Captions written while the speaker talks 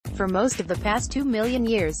For most of the past 2 million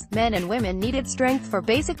years, men and women needed strength for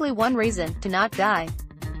basically one reason: to not die.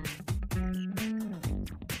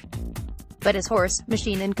 But as horse,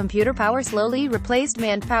 machine and computer power slowly replaced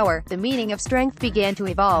manpower, the meaning of strength began to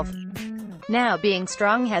evolve. Now being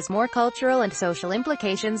strong has more cultural and social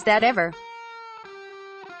implications than ever.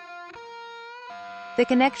 The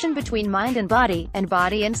connection between mind and body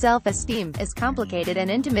and self-esteem, is complicated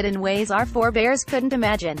and intimate in ways our forebears couldn't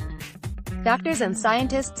imagine. Doctors and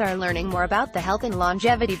scientists are learning more about the health and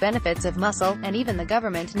longevity benefits of muscle, and even the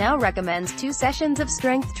government now recommends 2 sessions of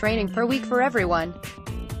strength training per week for everyone.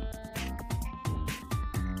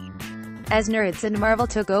 As nerds and Marvel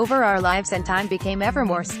took over our lives and time became ever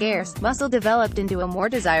more scarce, muscle developed into a more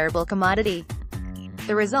desirable commodity.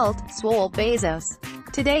 The result: swole Bezos.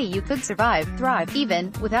 Today you could survive, thrive,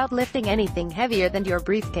 even, without lifting anything heavier than your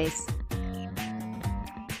briefcase.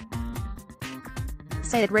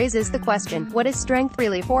 So it raises the question, what is strength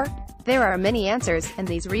really for? There are many answers, and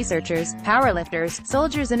these researchers, powerlifters,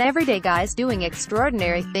 soldiers and everyday guys doing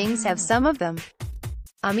extraordinary things have some of them.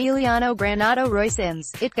 Emiliano Granado Roy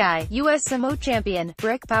Sims, It Guy, U.S. Sumo Champion,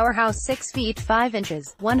 Brick Powerhouse 6 feet 5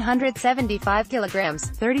 inches, 175 kilograms,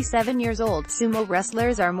 37 years old. Sumo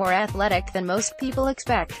wrestlers are more athletic than most people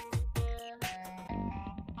expect.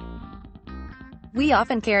 We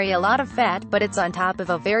often carry a lot of fat, but it's on top of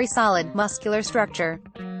a very solid, muscular structure.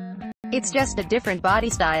 It's just a different body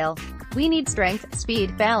style. We need strength,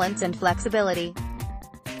 speed, balance and flexibility.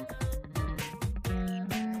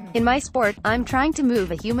 In my sport, I'm trying to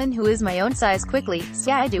move a human who is my own size quickly,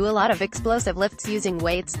 so I do a lot of explosive lifts using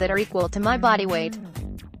weights that are equal to my body weight.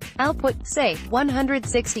 I'll put, say,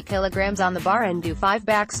 160 kilograms on the bar and do 5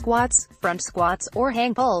 back squats, front squats, or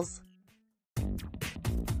hang pulls.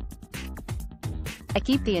 I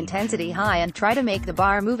keep the intensity high and try to make the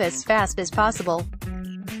bar move as fast as possible.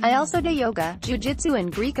 I also do yoga, jiu-jitsu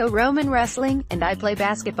and Greco-Roman wrestling, and I play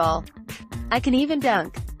basketball. I can even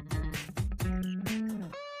dunk.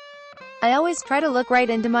 I always try to look right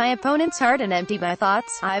into my opponent's heart and empty my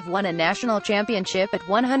thoughts. I've won a national championship at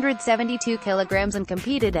 172 kilograms and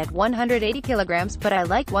competed at 180 kilograms, but I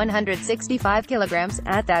like 165 kilograms.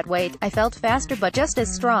 At that weight, I felt faster but just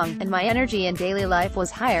as strong, and my energy in daily life was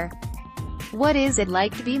higher. What is it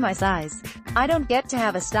like to be my size? I don't get to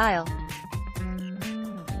have a style.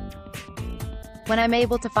 When I'm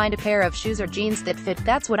able to find a pair of shoes or jeans that fit,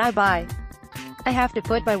 that's what I buy. I have to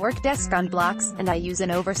put my work desk on blocks, and I use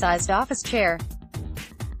an oversized office chair.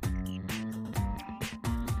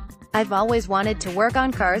 I've always wanted to work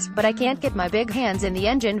on cars, but I can't get my big hands in the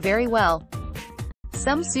engine very well.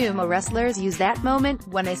 Some sumo wrestlers use that moment,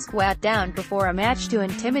 when they squat down before a match, to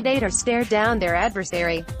intimidate or stare down their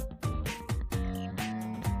adversary.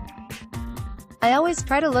 I always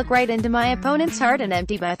try to look right into my opponent's heart and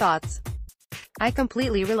empty my thoughts. I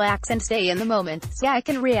completely relax and stay in the moment, so I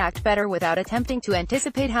can react better without attempting to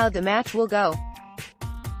anticipate how the match will go.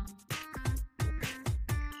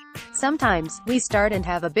 Sometimes, we start and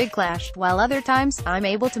have a big clash, while other times, I'm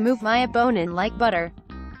able to move my opponent like butter.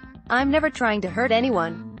 I'm never trying to hurt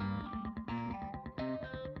anyone.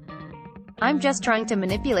 I'm just trying to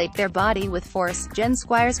manipulate their body with force. Jen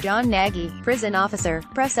Squires, John Nagy, prison officer,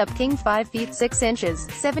 press-up king, 5 feet 6 inches,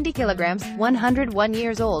 70 kilograms, 101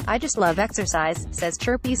 years old. I just love exercise, says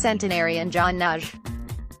chirpy centenarian John Nagy.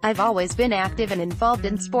 I've always been active and involved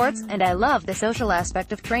in sports, and I love the social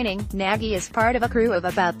aspect of training. Nagy is part of a crew of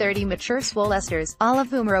about 30 mature swolesters, all of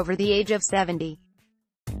whom are over the age of 70.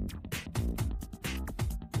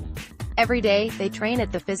 Every day, they train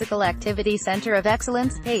at the Physical Activity Centre of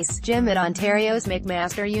Excellence, PACE, gym at Ontario's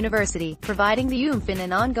McMaster University, providing the oomph in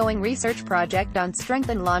an ongoing research project on strength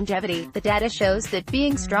and longevity. The data shows that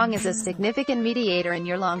being strong is a significant mediator in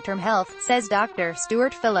your long-term health, says Dr.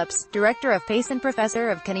 Stuart Phillips, director of PACE and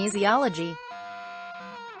professor of kinesiology.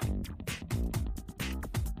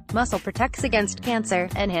 Muscle protects against cancer,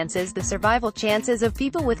 enhances the survival chances of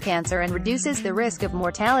people with cancer and reduces the risk of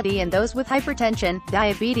mortality in those with hypertension,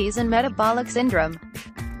 diabetes and metabolic syndrome.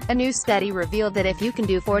 A new study revealed that if you can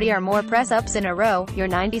do 40 or more press-ups in a row, you're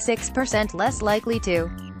 96% less likely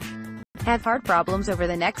to have heart problems over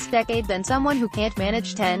the next decade than someone who can't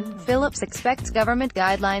manage 10. Phillips expects government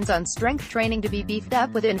guidelines on strength training to be beefed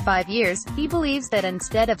up within 5 years. He believes that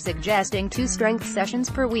instead of suggesting 2 strength sessions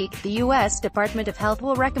per week, the U.S. Department of Health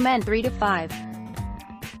will recommend 3 to 5.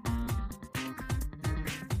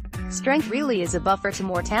 Strength really is a buffer to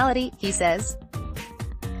mortality, he says.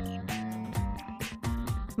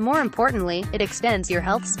 More importantly, it extends your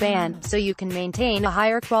health span, so you can maintain a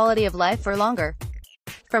higher quality of life for longer.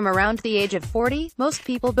 From around the age of 40, most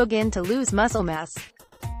people begin to lose muscle mass.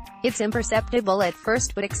 It's imperceptible at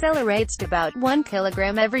first but accelerates to about 1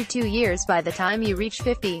 kilogram every 2 years by the time you reach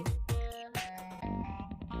 50.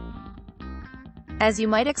 As you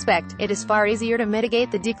might expect, it is far easier to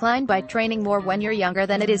mitigate the decline by training more when you're younger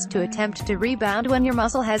than it is to attempt to rebound when your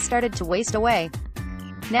muscle has started to waste away.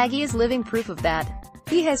 Nagy is living proof of that.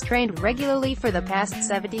 He has trained regularly for the past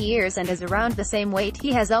 70 years and is around the same weight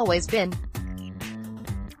he has always been.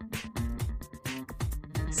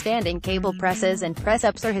 Standing cable presses and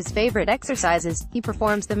press-ups are his favorite exercises. He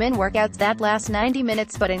performs them in workouts that last 90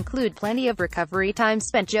 minutes but include plenty of recovery time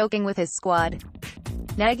spent joking with his squad.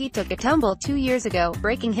 Nagy took a tumble 2 years ago,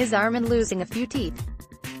 breaking his arm and losing a few teeth.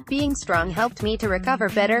 Being strong helped me to recover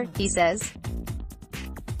better, he says.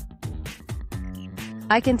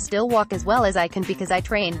 I can still walk as well as I can because I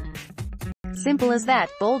train. Simple as that.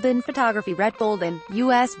 Bolden Photography. Rhett Bolden,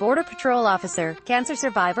 U.S. Border Patrol officer, cancer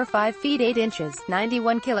survivor, 5 feet 8 inches,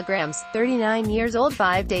 91 kilograms, 39 years old.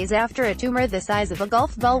 5 days after a tumor the size of a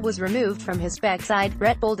golf ball was removed from his backside,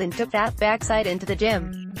 Rhett Bolden took that backside into the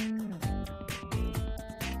gym.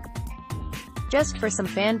 Just for some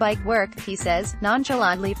fan bike work, he says,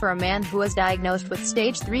 nonchalantly for a man who was diagnosed with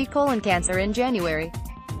stage 3 colon cancer in January.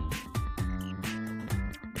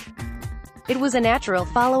 It was a natural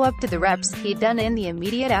follow-up to the reps he'd done in the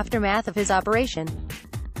immediate aftermath of his operation.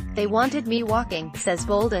 They wanted me walking, says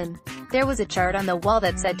Bolden. There was a chart on the wall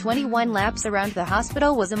that said 21 laps around the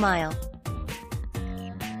hospital was a mile.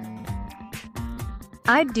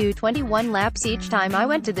 I'd do 21 laps each time I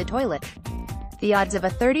went to the toilet. The odds of a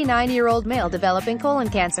 39-year-old male developing colon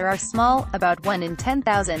cancer are small, about 1 in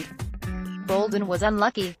 10,000. Bolden was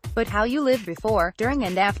unlucky, but how you live before, during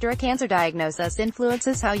and after a cancer diagnosis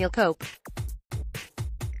influences how you'll cope.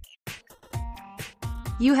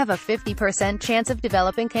 You have a 50% chance of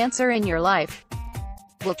developing cancer in your life.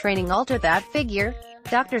 Will training alter that figure?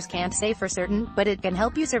 Doctors can't say for certain, but it can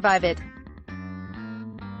help you survive it.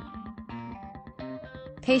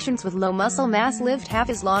 Patients with low muscle mass lived half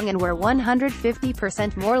as long and were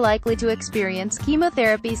 150% more likely to experience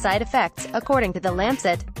chemotherapy side effects, according to The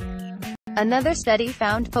Lancet. Another study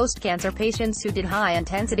found post-cancer patients who did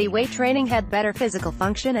high-intensity weight training had better physical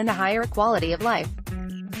function and a higher quality of life.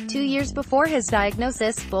 2 years before his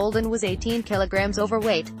diagnosis, Bolden was 18 kilograms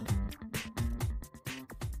overweight.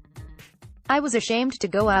 I was ashamed to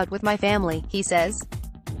go out with my family, he says.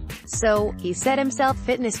 So, he set himself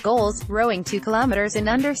fitness goals, rowing 2 kilometers in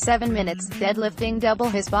under 7 minutes, deadlifting double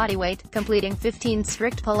his body weight, completing 15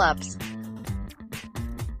 strict pull-ups.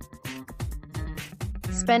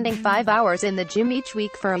 Spending 5 hours in the gym each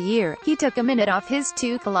week for a year, he took a minute off his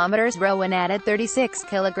 2 kilometers row and added 36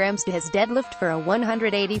 kilograms to his deadlift for a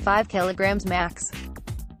 185 kilograms max.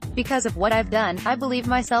 Because of what I've done, I believe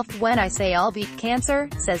myself when I say I'll beat cancer,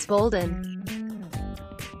 says Bolden.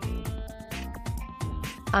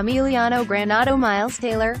 Emiliano Granado. Miles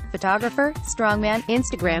Taylor, photographer, strongman,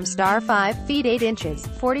 Instagram star, 5 feet 8 inches,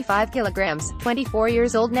 45 kilograms, 24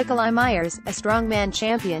 years old. Nikolai Myers, a strongman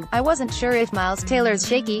champion. I wasn't sure if Miles Taylor's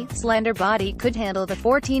shaky, slender body could handle the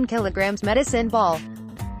 14 kilograms medicine ball,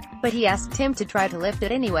 but he asked him to try to lift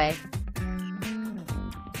it anyway.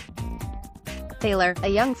 Taylor, a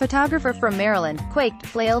young photographer from Maryland, quaked,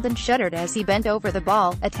 flailed and shuddered as he bent over the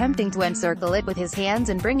ball, attempting to encircle it with his hands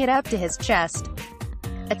and bring it up to his chest.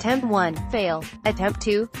 Attempt 1, fail. Attempt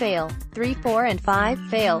 2, fail. 3, 4 and 5,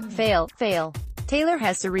 fail, fail, fail. Taylor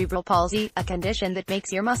has cerebral palsy, a condition that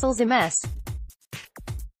makes your muscles a mess.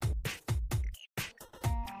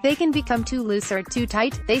 They can become too loose or too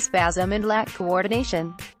tight, they spasm and lack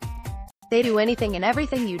coordination. They do anything and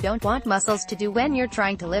everything you don't want muscles to do when you're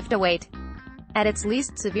trying to lift a weight. At its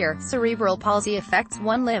least severe, cerebral palsy affects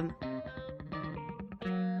one limb.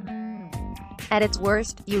 At its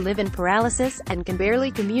worst, you live in paralysis, and can barely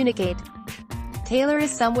communicate. Taylor is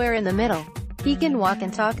somewhere in the middle. He can walk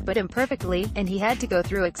and talk but imperfectly, and he had to go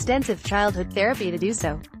through extensive childhood therapy to do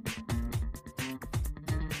so.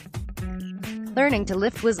 Learning to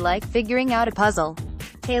lift was like figuring out a puzzle.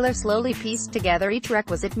 Taylor slowly pieced together each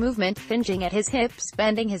requisite movement, hinging at his hips,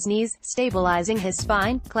 bending his knees, stabilizing his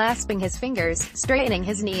spine, clasping his fingers, straightening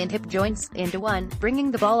his knee and hip joints, into one, bringing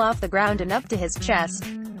the ball off the ground and up to his chest.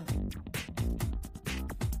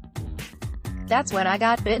 That's when I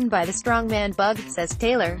got bitten by the strongman bug, says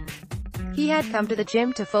Taylor. He had come to the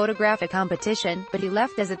gym to photograph a competition, but he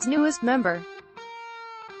left as its newest member.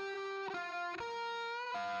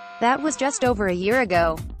 That was just over a year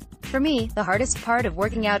ago. For me, the hardest part of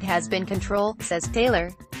working out has been control, says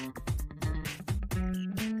Taylor.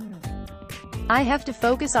 I have to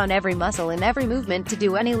focus on every muscle and every movement to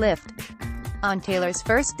do any lift. On Taylor's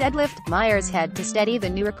first deadlift, Myers had to steady the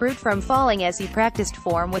new recruit from falling as he practiced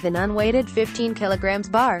form with an unweighted 15 kilograms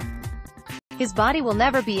bar. His body will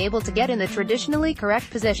never be able to get in the traditionally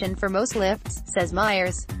correct position for most lifts, says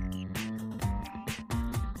Myers.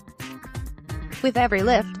 With every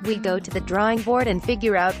lift, we go to the drawing board and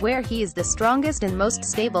figure out where he is the strongest and most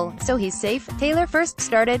stable, so he's safe. Taylor first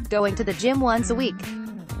started going to the gym once a week.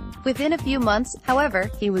 Within a few months,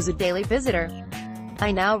 however, he was a daily visitor.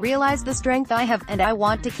 I now realize the strength I have, and I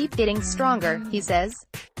want to keep getting stronger, he says.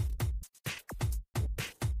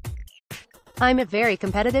 I'm a very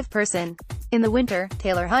competitive person. In the winter,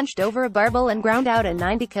 Taylor hunched over a barbell and ground out a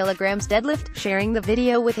 90 kilograms deadlift, sharing the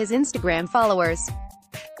video with his Instagram followers.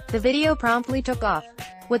 The video promptly took off.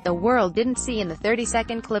 What the world didn't see in the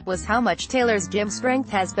 30-second clip was how much Taylor's gym strength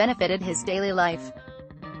has benefited his daily life.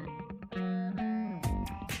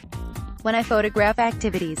 When I photograph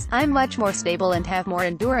activities, I'm much more stable and have more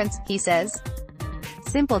endurance, he says.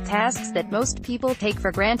 Simple tasks that most people take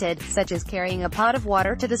for granted, such as carrying a pot of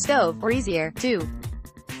water to the stove, are easier, too.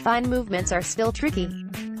 Fine movements are still tricky.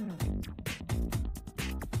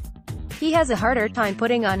 He has a harder time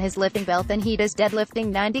putting on his lifting belt than he does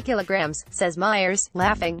deadlifting 90 kilograms, says Myers,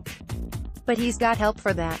 laughing. But he's got help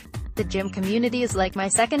for that. The gym community is like my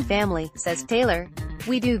second family, says Taylor.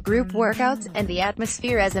 We do group workouts, and the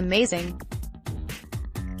atmosphere is amazing.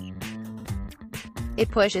 It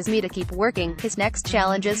pushes me to keep working. His next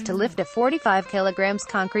challenge is to lift a 45 kilograms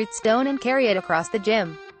concrete stone and carry it across the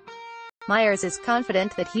gym. Myers is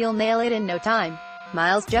confident that he'll nail it in no time.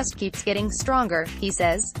 Miles just keeps getting stronger, he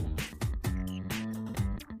says.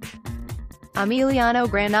 Emiliano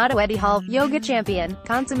Granado Eddie Hall, yoga champion,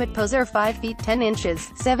 consummate poser 5 feet 10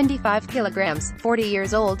 inches, 75 kilograms, 40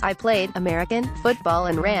 years old. I played American football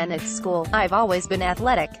and ran at school. I've always been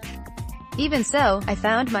athletic. Even so, I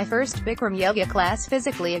found my first Bikram yoga class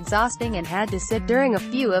physically exhausting and had to sit during a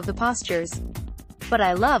few of the postures. But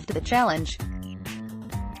I loved the challenge.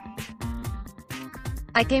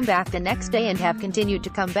 I came back the next day and have continued to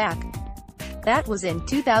come back. That was in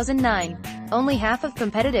 2009. Only half of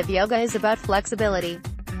competitive yoga is about flexibility.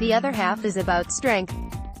 The other half is about strength.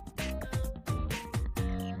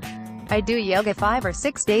 I do yoga 5 or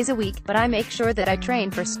 6 days a week, but I make sure that I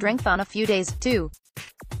train for strength on a few days, too.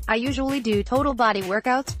 I usually do total body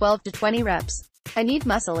workouts, 12 to 20 reps. I need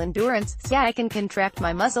muscle endurance, so I can contract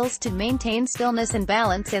my muscles to maintain stillness and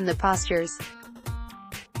balance in the postures.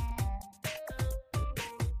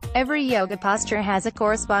 Every yoga posture has a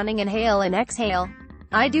corresponding inhale and exhale.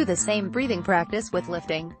 I do the same breathing practice with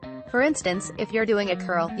lifting. For instance, if you're doing a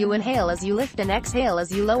curl, you inhale as you lift and exhale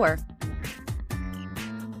as you lower.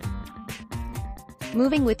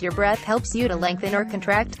 Moving with your breath helps you to lengthen or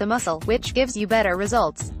contract the muscle, which gives you better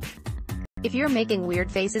results. If you're making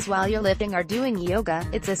weird faces while you're lifting or doing yoga,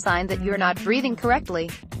 it's a sign that you're not breathing correctly.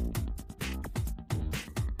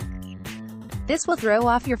 This will throw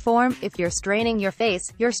off your form. If you're straining your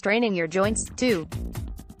face, you're straining your joints, too.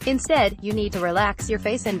 Instead, you need to relax your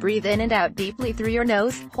face and breathe in and out deeply through your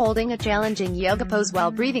nose. Holding a challenging yoga pose while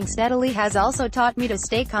breathing steadily has also taught me to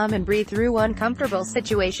stay calm and breathe through uncomfortable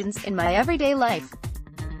situations in my everyday life.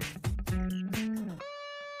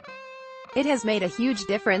 It has made a huge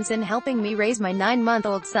difference in helping me raise my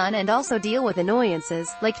 9-month-old son and also deal with annoyances,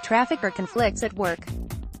 like traffic or conflicts at work.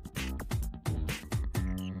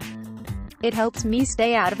 It helps me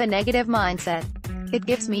stay out of a negative mindset. It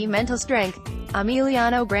gives me mental strength.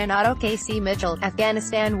 Emiliano Granado KC Mitchell,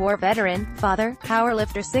 Afghanistan war veteran, father,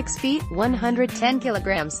 powerlifter 6 feet, 110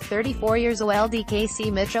 kilograms, 34 years old.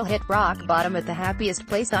 KC Mitchell hit rock bottom at the happiest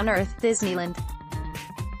place on earth, Disneyland.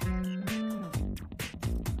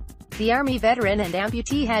 The Army veteran and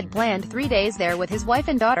amputee had planned 3 days there with his wife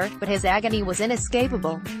and daughter, but his agony was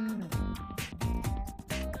inescapable.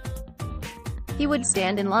 He would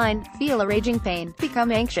stand in line, feel a raging pain, become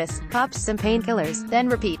anxious, pop some painkillers, then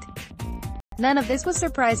repeat. None of this was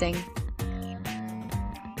surprising.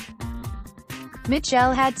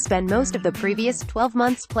 Mitchell had spent most of the previous 12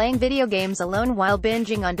 months playing video games alone while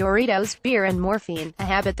binging on Doritos, beer and morphine, a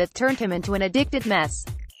habit that turned him into an addicted mess.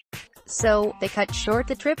 So, they cut short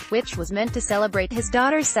the trip, which was meant to celebrate his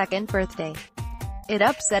daughter's 2nd birthday. It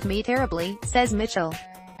upset me terribly, says Mitchell.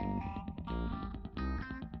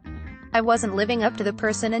 I wasn't living up to the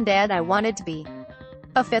person and dad I wanted to be.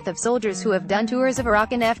 A fifth of soldiers who have done tours of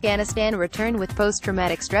Iraq and Afghanistan return with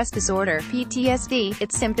post-traumatic stress disorder, PTSD.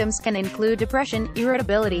 Its symptoms can include depression,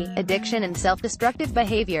 irritability, addiction and self-destructive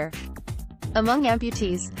behavior. Among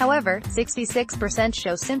amputees, however, 66%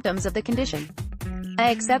 show symptoms of the condition. I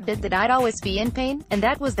accepted that I'd always be in pain, and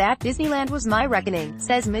that Disneyland was my reckoning,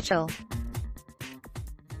 says Mitchell.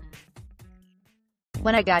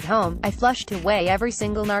 When I got home, I flushed away every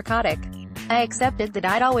single narcotic. I accepted that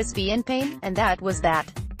I'd always be in pain, and that was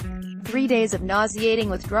that. 3 days of nauseating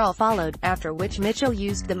withdrawal followed, after which Mitchell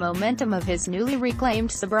used the momentum of his newly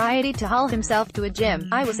reclaimed sobriety to haul himself to a gym.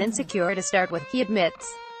 I was insecure to start with, he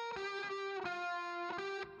admits.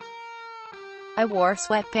 I wore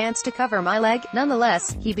sweatpants to cover my leg.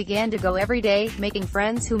 Nonetheless, he began to go every day, making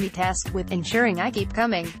friends whom he tasked with ensuring I keep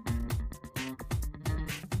coming.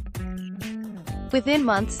 Within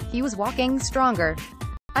months, he was walking stronger.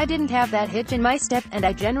 I didn't have that hitch in my step, and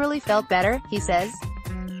I generally felt better, he says.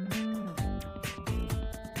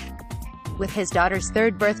 With his daughter's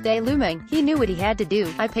 3rd birthday looming, he knew what he had to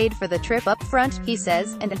do. I paid for the trip up front, he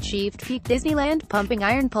says, and achieved peak Disneyland. Pumping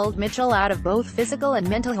iron pulled Mitchell out of both physical and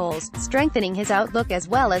mental holes, strengthening his outlook as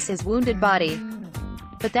well as his wounded body.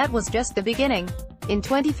 But that was just the beginning. In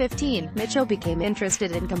 2015, Mitchell became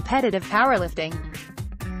interested in competitive powerlifting.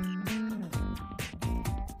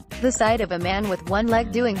 The sight of a man with one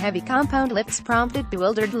leg doing heavy compound lifts prompted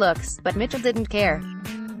bewildered looks, but Mitchell didn't care.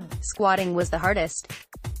 Squatting was the hardest.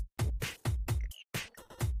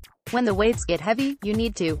 When the weights get heavy, you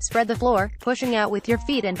need to spread the floor, pushing out with your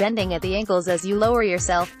feet and bending at the ankles as you lower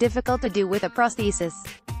yourself, difficult to do with a prosthesis.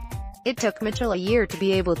 It took Mitchell a year to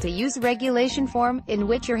be able to use regulation form, in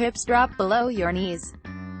which your hips drop below your knees.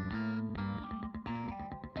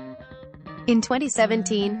 In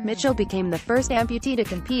 2017, Mitchell became the first amputee to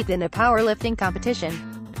compete in a powerlifting competition.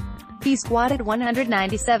 He squatted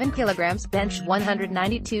 197 kilograms, benched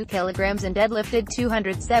 192 kilograms and deadlifted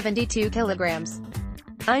 272 kilograms.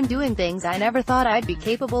 I'm doing things I never thought I'd be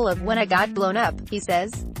capable of when I got blown up, he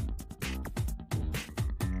says.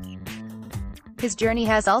 His journey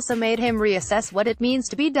has also made him reassess what it means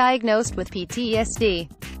to be diagnosed with PTSD.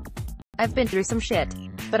 I've been through some shit.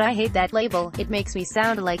 But I hate that label, it makes me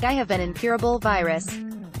sound like I have an incurable virus.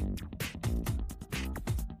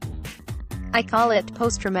 I call it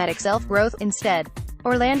post-traumatic self-growth instead.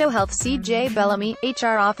 Orlando Health C.J. Bellamy,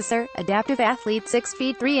 HR officer, adaptive athlete 6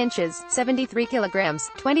 feet 3 inches, 73 kilograms,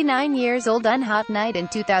 29 years old. On hot night in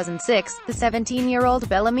 2006, the 17-year-old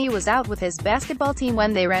Bellamy was out with his basketball team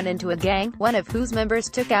when they ran into a gang, one of whose members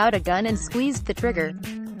took out a gun and squeezed the trigger.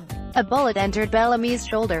 A bullet entered Bellamy's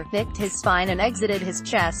shoulder, nicked his spine and exited his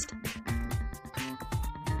chest.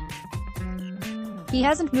 He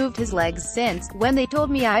hasn't moved his legs since. When they told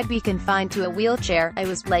me I'd be confined to a wheelchair, I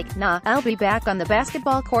was like, nah, I'll be back on the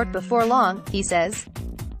basketball court before long, he says.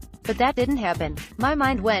 But that didn't happen. My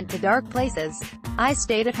mind went to dark places. I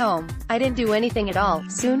stayed at home. I didn't do anything at all.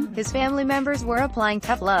 Soon, his family members were applying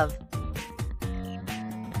tough love.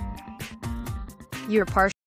 You're partial.